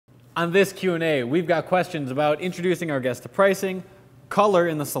On this Q&A, we've got questions about introducing our guests to pricing, color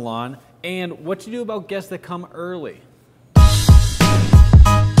in the salon, and what to do about guests that come early.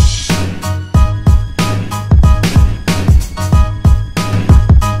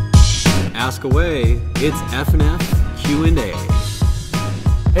 Ask away, it's F&F Q&A.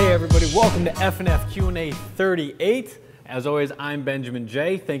 Hey everybody, welcome to F&F Q&A 38. As always, I'm Benjamin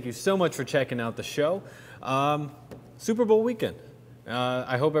J. Thank you so much for checking out the show. Super Bowl weekend.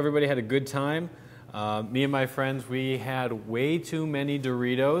 I hope everybody had a good time. Me and my friends, we had way too many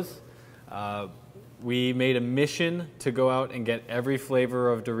Doritos. We made a mission to go out and get every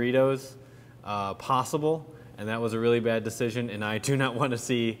flavor of Doritos possible, and that was a really bad decision, and I do not want to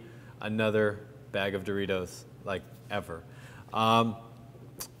see another bag of Doritos, like, ever.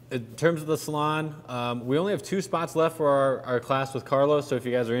 In terms of the salon, we only have 2 spots left for our class with Carlos, so if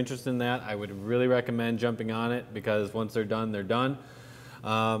you guys are interested in that, I would really recommend jumping on it, because once they're done, they're done.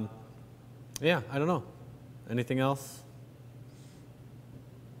 Yeah, I don't know. Anything else?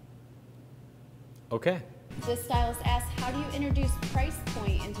 Okay. This stylist asks, how do you introduce price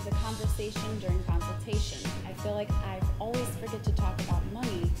point into the conversation during consultation? I feel like I always forget to talk about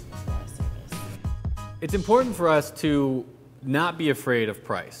money for a service. It's important for us to not be afraid of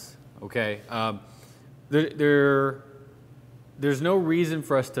price, okay? There's no reason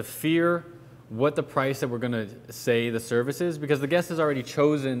for us to fear what the price that we're gonna say the service is, because the guest has already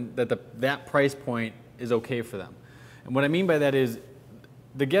chosen that that price point is okay for them. And what I mean by that is,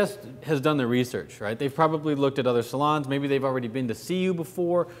 the guest has done their research, right? They've probably looked at other salons, maybe they've already been to see you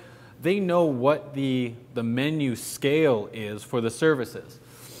before. They know what the menu scale is for the services.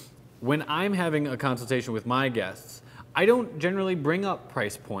 When I'm having a consultation with my guests, I don't generally bring up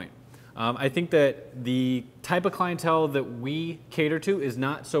price point. I think that the type of clientele that we cater to is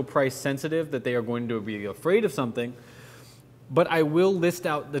not so price sensitive that they are going to be afraid of something, but I will list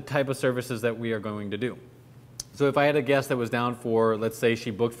out the type of services that we are going to do. So if I had a guest that was down for, let's say she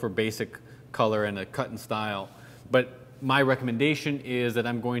booked for basic color and a cut and style, but my recommendation is that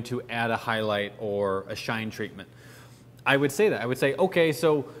I'm going to add a highlight or a shine treatment, I would say that. I would say, okay,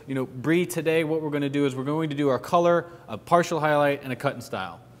 so, you know, Bree, today what we're going to do is we're going to do our color, a partial highlight, and a cut and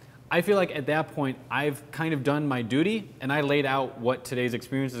style. I feel like at that point, I've kind of done my duty, and I laid out what today's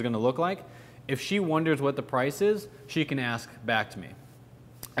experience is going to look like. If she wonders what the price is, she can ask back to me.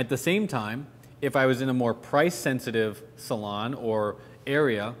 At the same time, if I was in a more price-sensitive salon or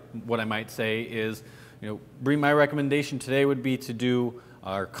area, what I might say is, you know, Bree, my recommendation today would be to do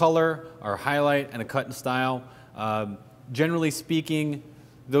our color, our highlight, and a cut and style. Generally speaking,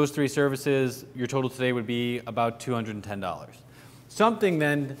 those 3 services, your total today would be about $210. Something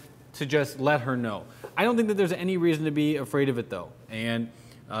then to just let her know. I don't think that there's any reason to be afraid of it though. And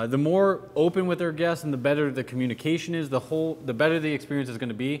the more open with our guests and the better the communication is, the better the experience is going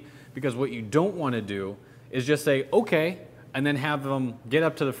to be, because what you don't want to do is just say, okay, and then have them get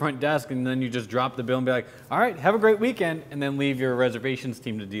up to the front desk and then you just drop the bill and be like, all right, have a great weekend, and then leave your reservations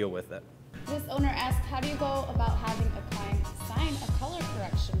team to deal with it. This owner asks, how do you go about having a client sign a color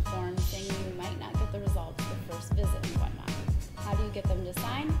correction form saying you might not get the results the first visit and whatnot? How do you get them to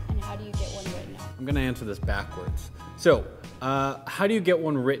sign, and how do you get one written up? I'm going to answer this backwards. So, how do you get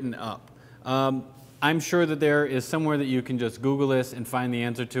one written up? I'm sure that there is somewhere that you can just Google this and find the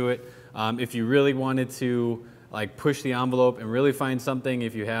answer to it. If you really wanted to like push the envelope and really find something,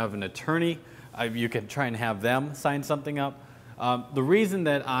 if you have an attorney, you can try and have them sign something up. The reason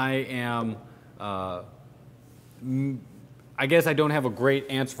that I am, I guess I don't have a great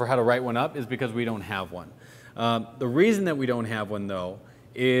answer for how to write one up is because we don't have one. The reason that we don't have one though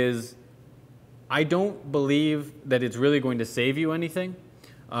is I don't believe that it's really going to save you anything.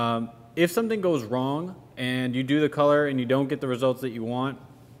 If something goes wrong and you do the color and you don't get the results that you want,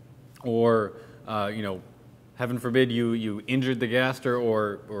 or you know, heaven forbid you injured the guest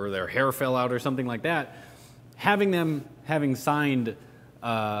or their hair fell out or something like that, having signed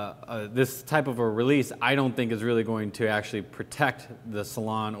this type of a release, I don't think is really going to actually protect the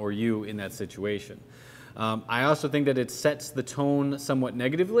salon or you in that situation. I also think that it sets the tone somewhat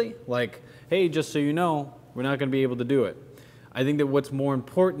negatively, like, hey, just so you know, we're not going to be able to do it. I think that what's more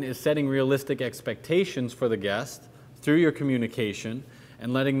important is setting realistic expectations for the guest through your communication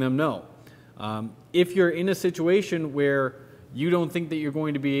and letting them know. If you're in a situation where you don't think that you're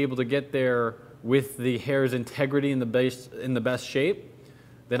going to be able to get there with the hair's integrity in the best shape,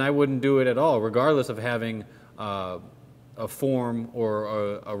 then I wouldn't do it at all, regardless of having a form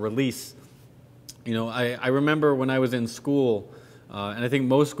or a release. You know, I remember when I was in school, and I think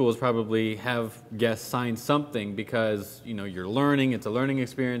most schools probably have guests sign something because, you know, you're learning, it's a learning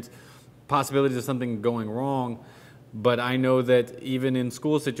experience, possibilities of something going wrong. But I know that even in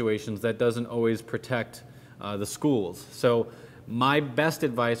school situations, that doesn't always protect the schools. So my best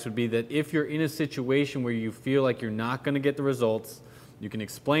advice would be that if you're in a situation where you feel like you're not going to get the results, you can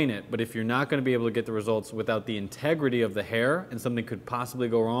explain it, but if you're not going to be able to get the results without the integrity of the hair and something could possibly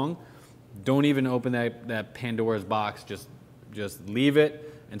go wrong, don't even open that Pandora's box. Just leave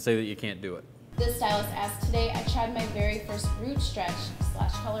it and say that you can't do it. This stylist asked, today I tried my very first root stretch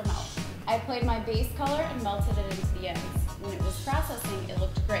 / color melt. I applied my base color and melted it into the ends. When it was processing, it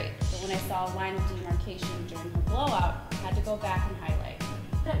looked great, but when I saw a line of demarcation during her blowout, I had to go back and highlight.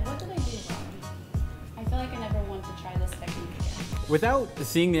 But what did I do wrong? I feel like I never want to try this technique again. Without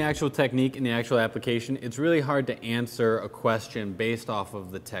seeing the actual technique and the actual application, it's really hard to answer a question based off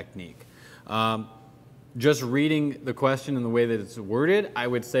of the technique. Just reading the question and the way that it's worded, I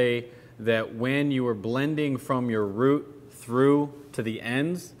would say that when you were blending from your root through to the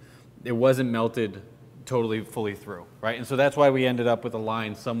ends, it wasn't melted totally fully through, right? And so that's why we ended up with a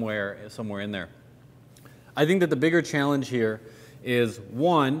line somewhere in there. I think that the bigger challenge here is,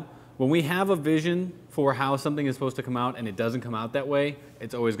 one, when we have a vision for how something is supposed to come out and it doesn't come out that way,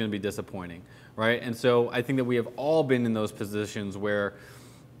 it's always going to be disappointing, right? And so I think that we have all been in those positions where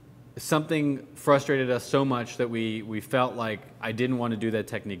something frustrated us so much that we felt like I didn't want to do that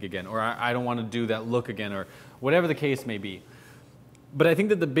technique again, or I don't want to do that look again, or whatever the case may be. But I think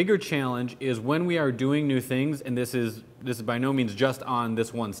that the bigger challenge is when we are doing new things, and this is by no means just on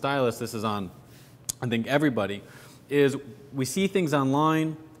this one stylist, this is on, I think, everybody, is we see things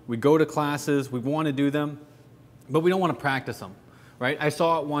online, we go to classes, we want to do them, but we don't want to practice them, right? I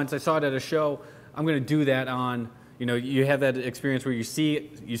saw it once, I saw it at a show, I'm going to do that on, you know, you have that experience where you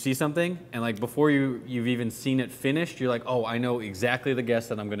see something, and like before you've even seen it finished, you're like, oh, I know exactly the guest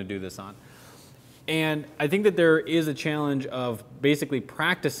that I'm going to do this on. And I think that there is a challenge of basically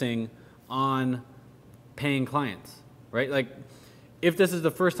practicing on paying clients, right? Like, if this is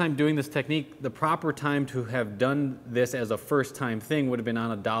the first time doing this technique, the proper time to have done this as a first time thing would have been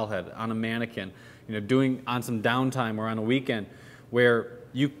on a doll head, on a mannequin, you know, doing on some downtime or on a weekend where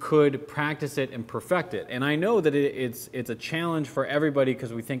you could practice it and perfect it. And I know that it's a challenge for everybody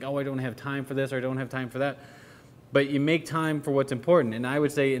because we think, oh, I don't have time for this or I don't have time for that. But you make time for what's important. And I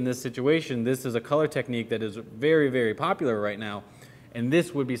would say in this situation, this is a color technique that is very, very popular right now. And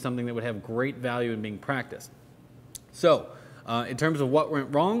this would be something that would have great value in being practiced. So, in terms of what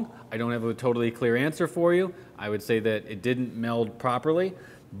went wrong, I don't have a totally clear answer for you. I would say that it didn't meld properly.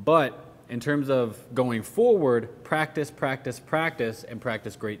 But in terms of going forward, practice, practice, practice, and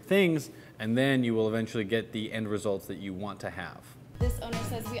practice great things, and then you will eventually get the end results that you want to have. This owner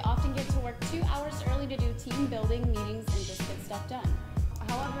says we often get to work 2 hours early to do team building meetings and just get stuff done.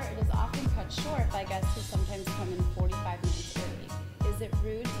 However, it is often cut short by guests who sometimes come in 45 minutes early. Is it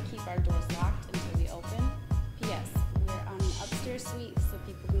rude to keep our doors locked until we open? P.S. We're on an upstairs suite so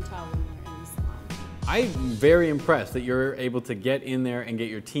people can tell when we're in the salon. I'm very impressed that you're able to get in there and get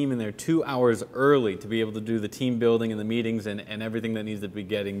your team in there 2 hours early to be able to do the team building and the meetings and everything that needs to be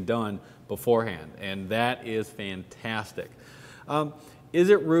getting done beforehand. And that is fantastic. Is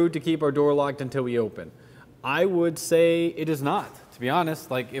it rude to keep our door locked until we open? I would say it is not, to be honest.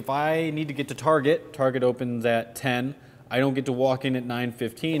 Like, if I need to get to Target opens at 10, I don't get to walk in at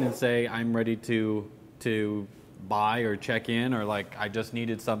 9:15 and say I'm ready to buy or check in, or like I just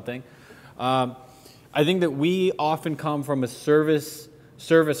needed something. I think that we often come from a service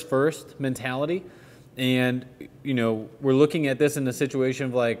first mentality, and you know, we're looking at this in the situation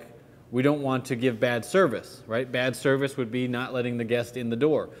of like, we don't want to give bad service, right? Bad service would be not letting the guest in the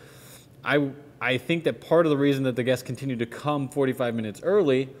door. I think that part of the reason that the guests continue to come 45 minutes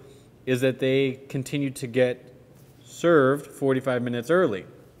early is that they continue to get served 45 minutes early.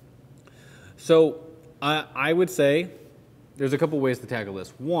 So I would say there's a couple ways to tackle this.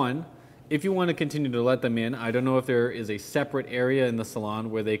 One, if you want to continue to let them in, I don't know if there is a separate area in the salon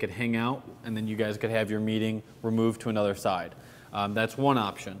where they could hang out and then you guys could have your meeting removed to another side. That's one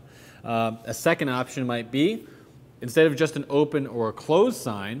option. A second option might be, instead of just an open or a closed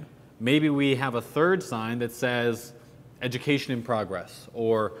sign, maybe we have a third sign that says education in progress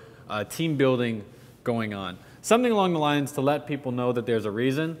or team building going on. Something along the lines to let people know that there's a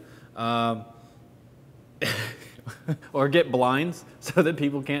reason. Or get blinds so that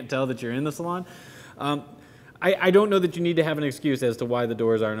people can't tell that you're in the salon. I don't know that you need to have an excuse as to why the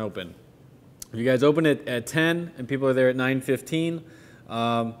doors aren't open. If you guys open it at 10 and people are there at 9:15,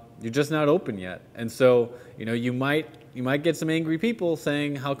 you're just not open yet. And so, you know, you might get some angry people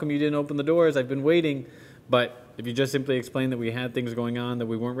saying, how come you didn't open the doors? I've been waiting. But if you just simply explain that we had things going on, that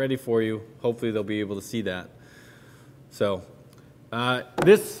we weren't ready for you, hopefully they'll be able to see that. So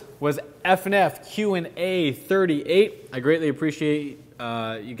This was F&F Q&A 38. I greatly appreciate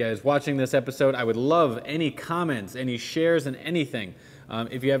you guys watching this episode. I would love any comments, any shares, and anything.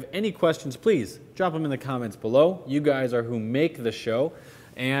 If you have any questions, please drop them in the comments below. You guys are who make the show.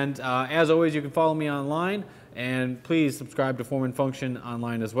 And as always, you can follow me online. And please subscribe to Form and Function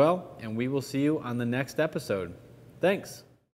online as well. And we will see you on the next episode. Thanks.